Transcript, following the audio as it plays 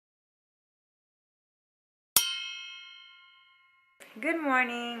Good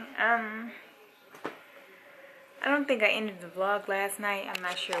morning. I don't think I ended the vlog last night. I'm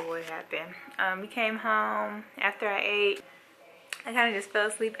not sure what happened. We came home after I ate. I kind of just fell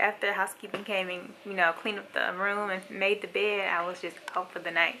asleep after housekeeping came and, you know, cleaned up the room and made the bed. I was just out for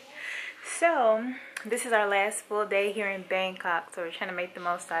the night. So this is our last full day here in Bangkok, so we're trying to make the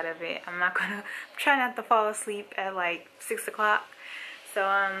most out of it. I'm trying not to fall asleep at like 6 o'clock.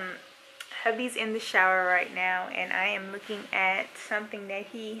 So hubby's in the shower right now, and I am looking at something that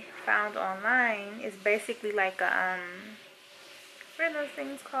he found online. It's basically like a what are those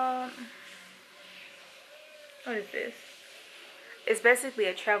things called? What is this? It's basically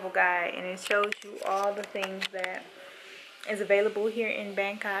a travel guide, and it shows you all the things that is available here in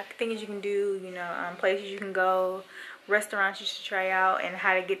Bangkok, things you can do, you know, places you can go, restaurants you should try out, and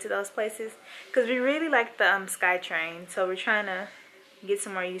how to get to those places. Because we really like the SkyTrain, so we're trying to get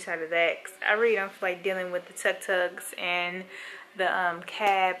some more use out of that. 'Cause I really don't feel like dealing with the tuk-tuks and the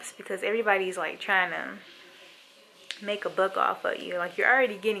cabs, because everybody's like trying to make a buck off of you. Like, you're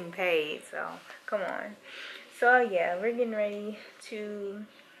already getting paid, so come on. So yeah, we're getting ready to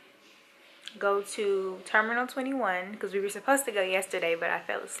go to Terminal 21 because we were supposed to go yesterday, but I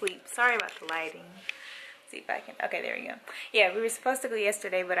fell asleep. Sorry about the lighting. See if I can. Okay, there we go. Yeah, we were supposed to go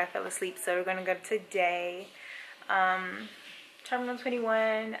yesterday, but I fell asleep, so we're gonna go today. Terminal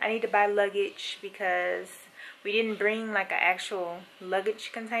 21. I need to buy luggage because we didn't bring like an actual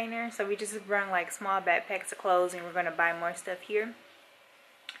luggage container, so we just brought like small backpacks of clothes, and we're gonna buy more stuff here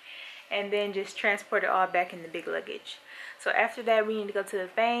and then just transport it all back in the big luggage. So after that, we need to go to the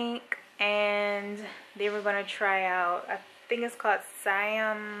bank, and then we're gonna try out, I think it's called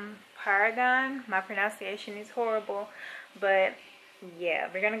Siam Paragon. My pronunciation is horrible, but yeah,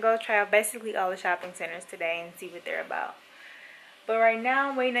 we're gonna go try out basically all the shopping centers today and see what they're about. But right now,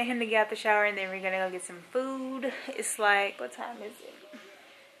 I'm waiting on him to get out the shower, and then we're gonna go get some food. It's like, what time is it?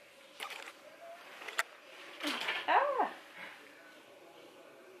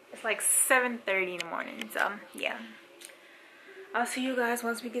 It's like 7:30 in the morning, so yeah. I'll see you guys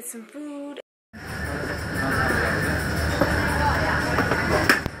once we get some food.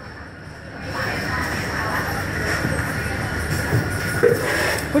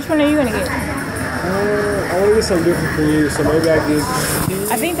 Which one are you gonna get? I want to get something different for you, so maybe I get...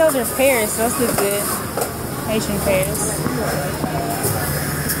 I think those are pears. Those look good. Asian pears.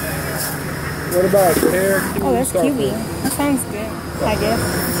 What about pear, kiwi, oh, that's kiwi. That sounds good, I guess.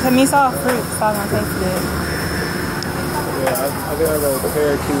 I mean, it's all fruit, so it's all gonna taste good. Yeah, I think I'll go with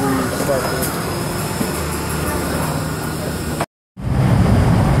pear, kiwi, sparkling.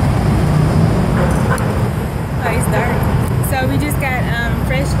 Oh, it's dark. So we just got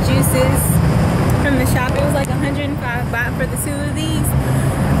fresh juices from the shop. It was like 105 baht for the two of these.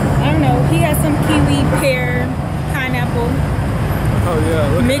 I don't know. He got some kiwi, pear, pineapple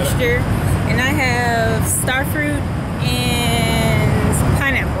mixture, and I have star fruit and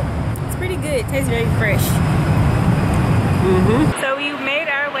pineapple. It's pretty good. It tastes very fresh. So we made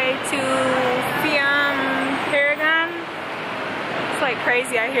our way to Siam Paragon. It's like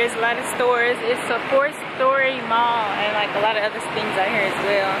crazy out here. There's a lot of stores. It's a 4-story mall, and like a lot of other things out here as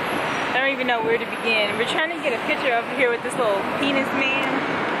well. I don't even know where to begin. We're trying to get a picture over here with this little penis man,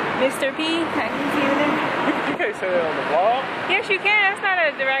 Mr. P. I can see him. You can't say that on the vlog. Yes, you can. That's not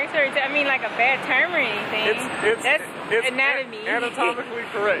a derogatory term. I mean, like a bad term or anything. That's anatomy. Anatomically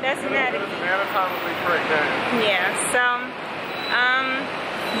correct. That's anatomy. It's anatomically correct now. Yeah, so,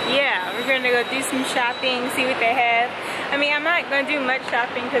 yeah, we're gonna go do some shopping, see what they have. I mean, I'm not gonna do much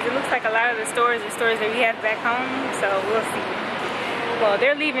shopping because it looks like a lot of the stores are stores that we have back home, so we'll see. Well,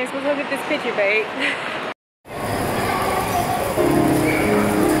 they're leaving, so let's look at this picture, babe.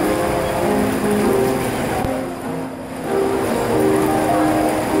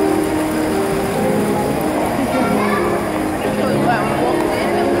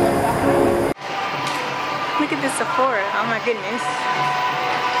 Look at this Sephora. Oh my goodness.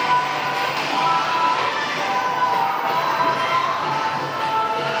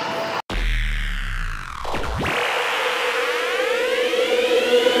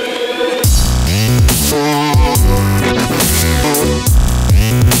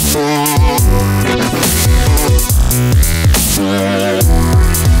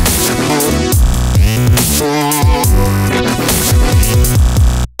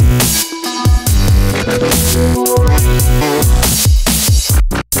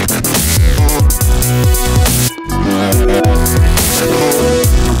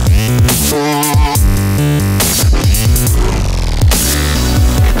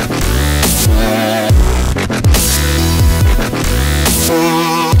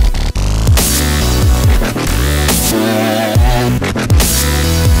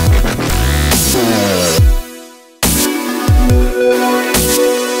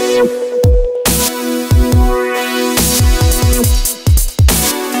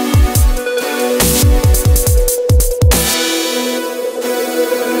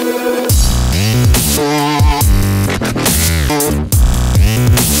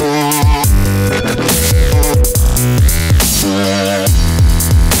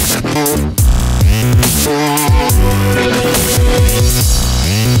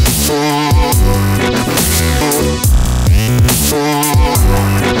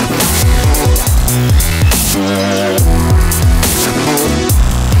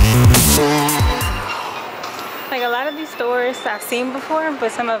 stores I've seen before,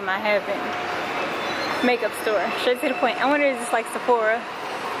 but some of them I haven't. Makeup store, straight to the point. I wonder if it's like Sephora.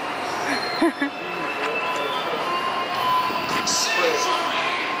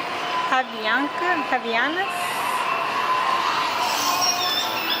 Havianas?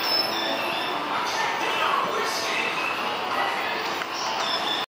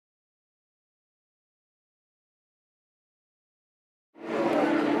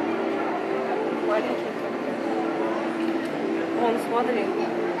 Он смотри.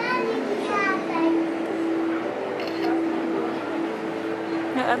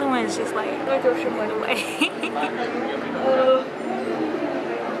 The other one is just like away.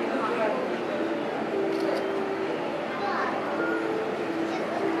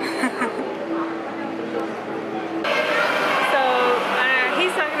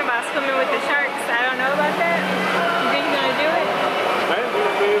 He's talking about swimming with the sharks. I don't know about that. You think you're gonna do it?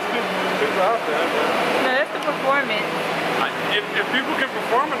 There's people out there. No, that's the performance. If people can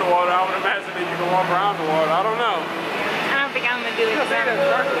perform in the water, I would imagine that you can walk around the water. I don't know. I don't think I'm gonna do it.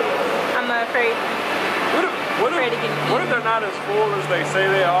 I'm afraid. What if they're not as full as they say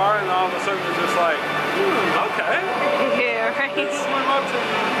they are, and all of a sudden it's just like, okay. Yeah, right. Let's swim up to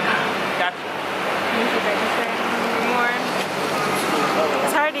gotcha. More.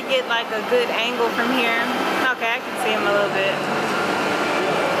 It's hard to get like a good angle from here. Okay, I can see him a little bit.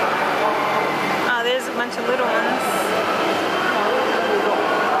 Oh, there's a bunch of little ones.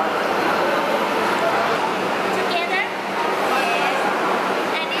 Together? Yes.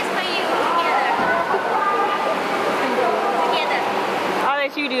 And this for you. Together. I'll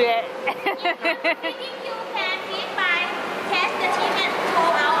let you do that. I think you can feed by catch the chicken and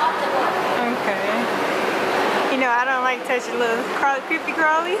pull out of the boat. Okay. You know, I don't like touching little creepy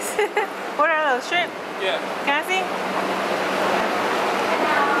crawlies. What are those, shrimp? Yeah. Can I see?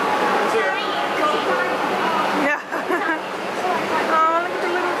 No. Oh, look at the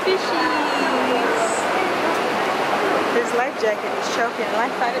little fishies. His life jacket is choking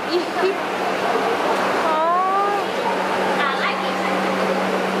life out of me. Oh. I like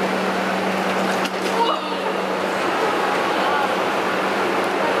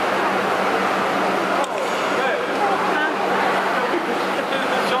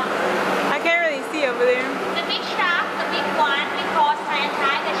I can't really see over there. the big shark, the big one, we call Thailand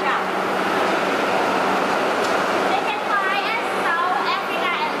tiger shark. They can fly in South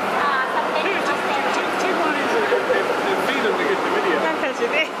Africa and something Australia. Take one of these and feed them to get the video. Don't touch it.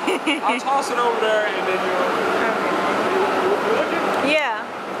 I'll toss it over there and then you'll... Yeah.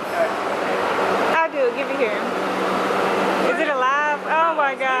 I'll do it. Give it here. Is it alive? Oh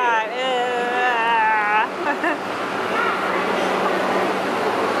my god.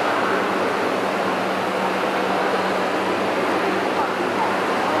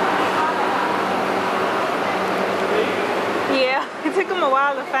 Yeah, it took him a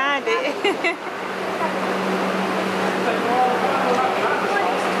while to find it.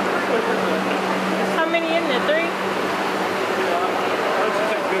 How many in there? 3? Let's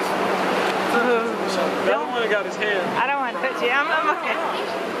take this one. The other one got his hand. I don't want to touch it. I'm okay.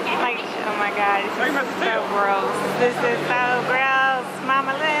 Like, oh my god, this is so gross. This is so gross.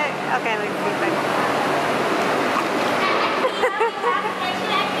 Mama leg. Okay, let's see if I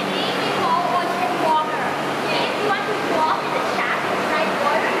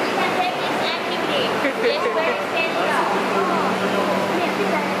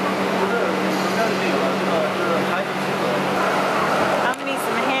I'm gonna need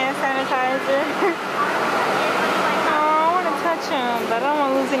some hand sanitizer. Oh, I want to touch him, but I don't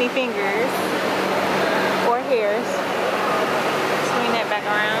want to lose any fingers or hairs. Swing that back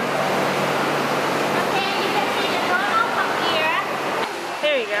around. Okay, you can see the tunnel from here.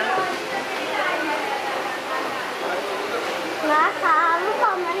 There you go. นะคะลูกบ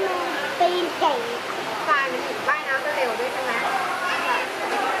อลมันปีนเก่ง ปลามันถึงว่ายน้ำได้เร็วด้วยใช่ไหม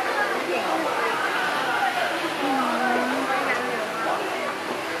เก่งว่ายน้ำเร็วมาก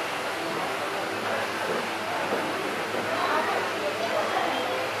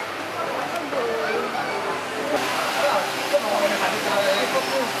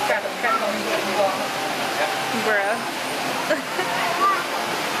Bruh.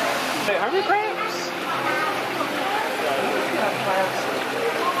 Hey, hungry crabs?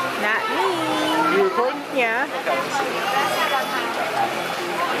 Not me. You recording? Yeah.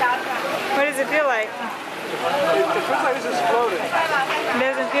 What does it feel like? It feels like it's just floating.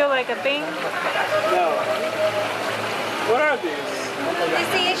 Doesn't feel like a thing? No. What are these? This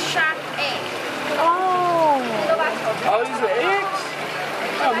is shark egg. Oh. Oh, these are eggs?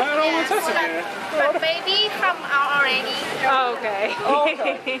 Oh man, I don't want to touch it, man. But baby come out already. Oh, okay. Oh,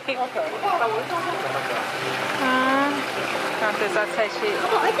 okay. Okay. After I touch it.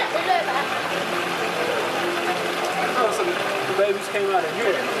 Oh, so the babies came out of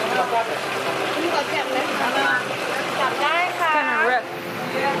here. Kind of rough.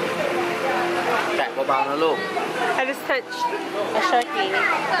 แตะเบาๆนะลูก I just touched a sharky.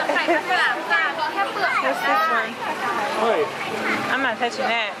 What's this one? Wait, I'm not touching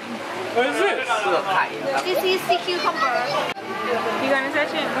that. what is this? เปลือกไข่ครับ This is sea cucumber. You gonna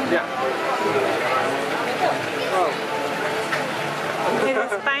touch it? Yeah. Oh, Is it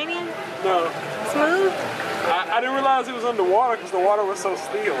spiny? no. Smooth? I didn't realize it was underwater because the water was so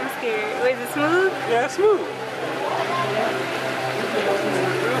still. I'm scared. Wait, is it smooth? Yeah, it's smooth.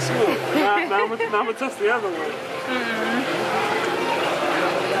 Real smooth. Now I'm gonna test the other one.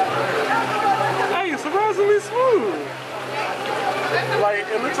 Hey, surprisingly smooth. Like,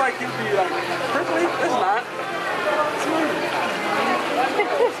 it looks like it'd be like prickly. It's not. Smooth.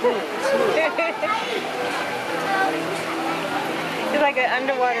 Smooth. It's like an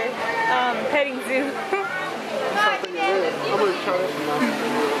underwater petting zoo. I'm gonna try this one now.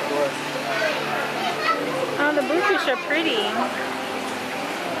 Oh, the bluefish are pretty.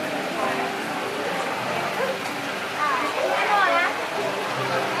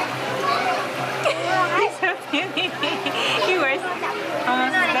 He's so skinny. He wears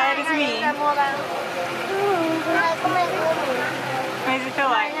almost as bad as me. What does it feel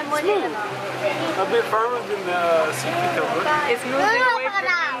like? Smooth. A bit firmer than the sea cucumber. It's moving away from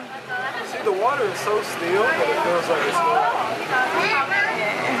me. See, the water is so still that it feels like it's not.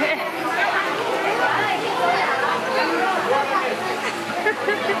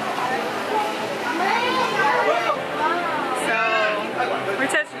 So, we're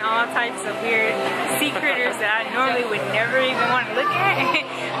touching all types of weird sea critters that I normally would never even want to look at.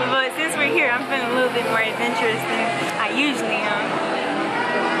 But since we're here, I'm feeling a little bit more adventurous than I usually am.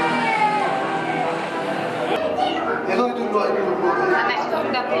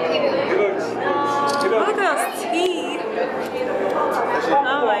 Look at those teeth.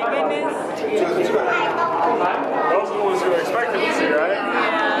 Oh my goodness. Those are the ones you were expecting to see, right?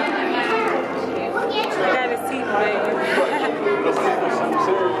 Yeah. That is teeth, baby. Those teeth are something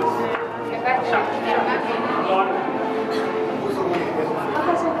serious.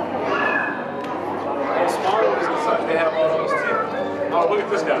 Those small ones inside, they have all those teeth. Oh, look at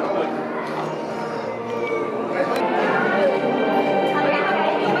this guy. Look.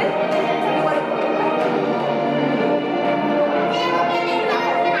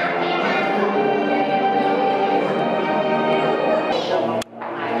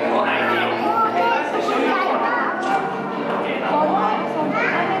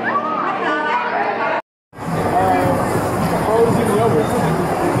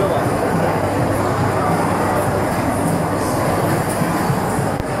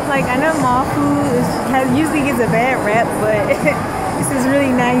 Like, I know mall food usually gets a bad rap, but this is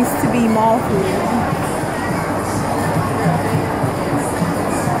really nice to be mall food.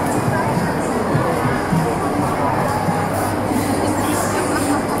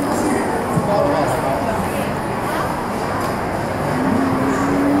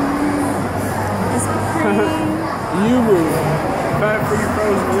 It's pretty. Yubu, fat-free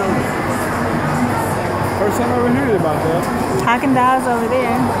frozen yogurt. First time I ever heard about that. Haagen-Dazs over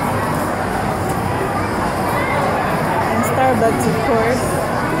there. And Starbucks, of course.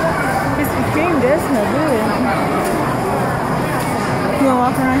 Krispy Kreme does smell good. You wanna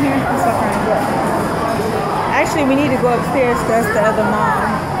walk around here? Let's walk around here. Actually, we need to go upstairs because that's the other mall.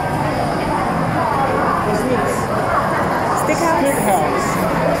 What's this? Stick house? Stick house.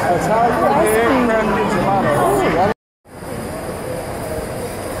 Italian handcrafted gelato. Ooh,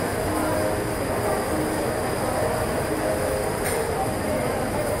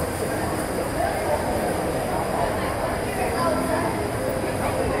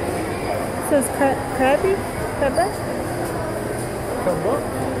 So it's crabby? Crabby?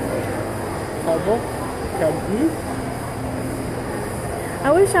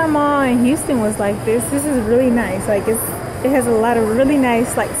 I wish our mall in Houston was like this. This is really nice. Like it has a lot of really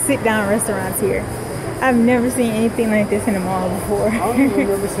nice like sit-down restaurants here. I've never seen anything like this in a mall before. I don't even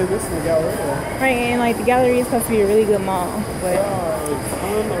remember seeing this in the gallery. Right, and like the gallery is supposed to be a really good mall, but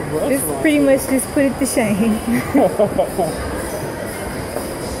this pretty much just put it to shame.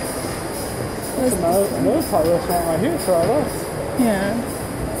 Another Thai restaurant right here, try us. Yeah.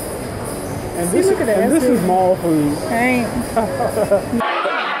 And See, look at that. And this is mall food. Right.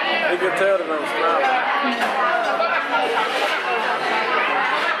 You can tell that I'm smiling.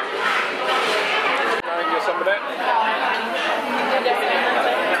 Can I get some of that?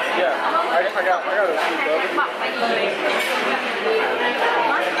 Yeah, I got a sweet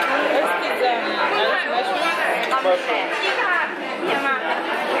mushrooms.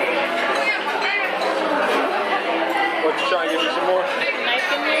 What, you trying to give me some more? Knife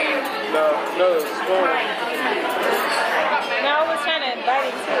in there? No, no, spoon. No, I was trying to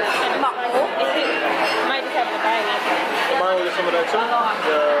bite into it. I might just have to bite it. Mine with some of that too?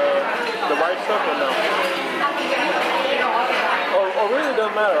 The white stuff or no? Oh, really it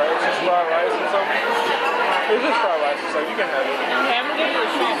doesn't matter, right? It's just fried rice or something? It's just fried rice, so you can have it. Okay, I'm gonna give you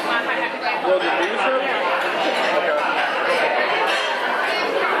a shrimp. Well, the beef shrimp? Okay.